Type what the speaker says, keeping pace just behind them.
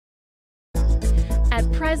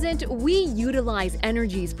At present, we utilize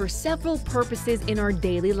energies for several purposes in our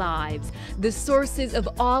daily lives. The sources of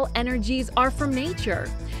all energies are from nature.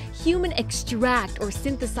 Humans extract or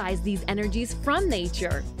synthesize these energies from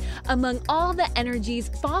nature. Among all the energies,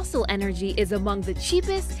 fossil energy is among the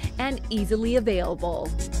cheapest and easily available.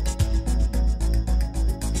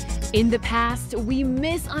 In the past, we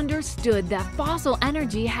misunderstood that fossil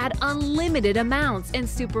energy had unlimited amounts and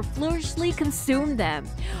superfluously consumed them.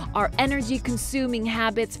 Our energy-consuming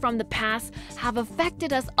habits from the past have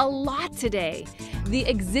affected us a lot today. The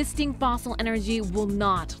existing fossil energy will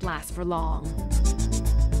not last for long.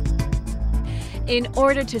 In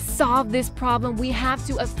order to solve this problem, we have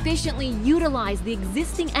to efficiently utilize the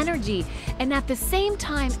existing energy and at the same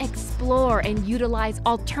time explore and utilize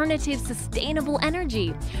alternative sustainable energy,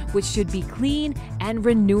 which should be clean and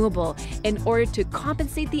renewable in order to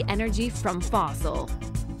compensate the energy from fossil.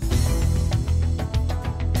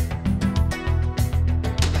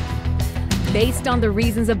 Based on the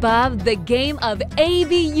reasons above, the game of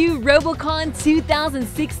ABU Robocon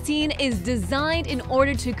 2016 is designed in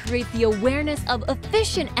order to create the awareness of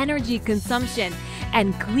efficient energy consumption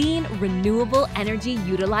and clean, renewable energy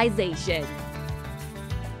utilization.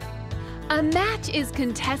 A match is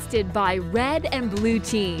contested by red and blue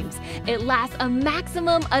teams. It lasts a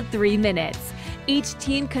maximum of 3 minutes. Each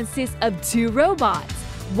team consists of 2 robots,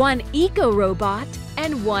 1 eco-robot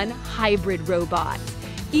and 1 hybrid robot.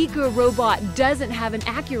 Eco-robot doesn't have an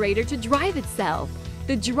actuator to drive itself.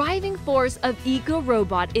 The driving force of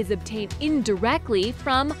eco-robot is obtained indirectly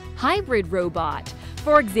from hybrid robot.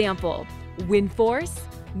 For example, wind force,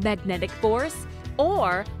 magnetic force,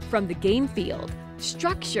 or from the game field,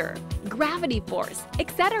 structure, gravity force,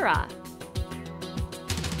 etc.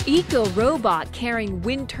 Eco-robot carrying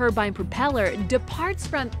wind turbine propeller departs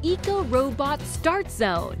from eco-robot start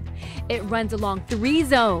zone. It runs along 3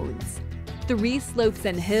 zones: 3 slopes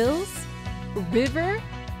and hills, river,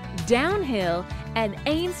 downhill, and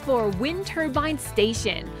aims for wind turbine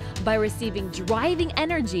station by receiving driving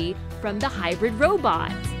energy from the hybrid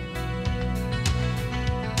robot.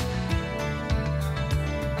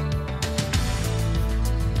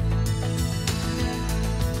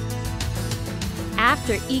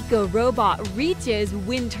 After eco-robot reaches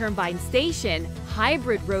wind turbine station,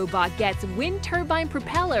 hybrid robot gets wind turbine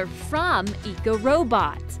propeller from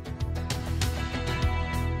eco-robot.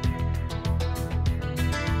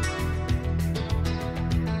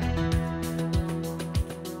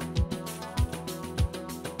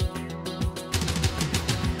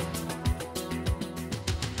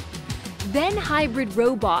 Then hybrid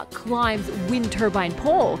robot climbs wind turbine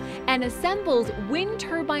pole and assembles wind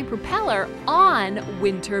turbine propeller on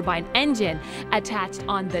wind turbine engine attached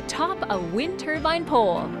on the top of wind turbine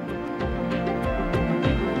pole.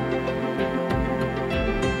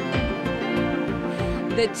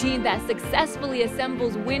 The team that successfully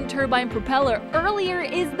assembles wind turbine propeller earlier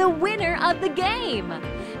is the winner of the game.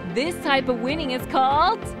 This type of winning is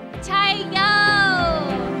called chơi.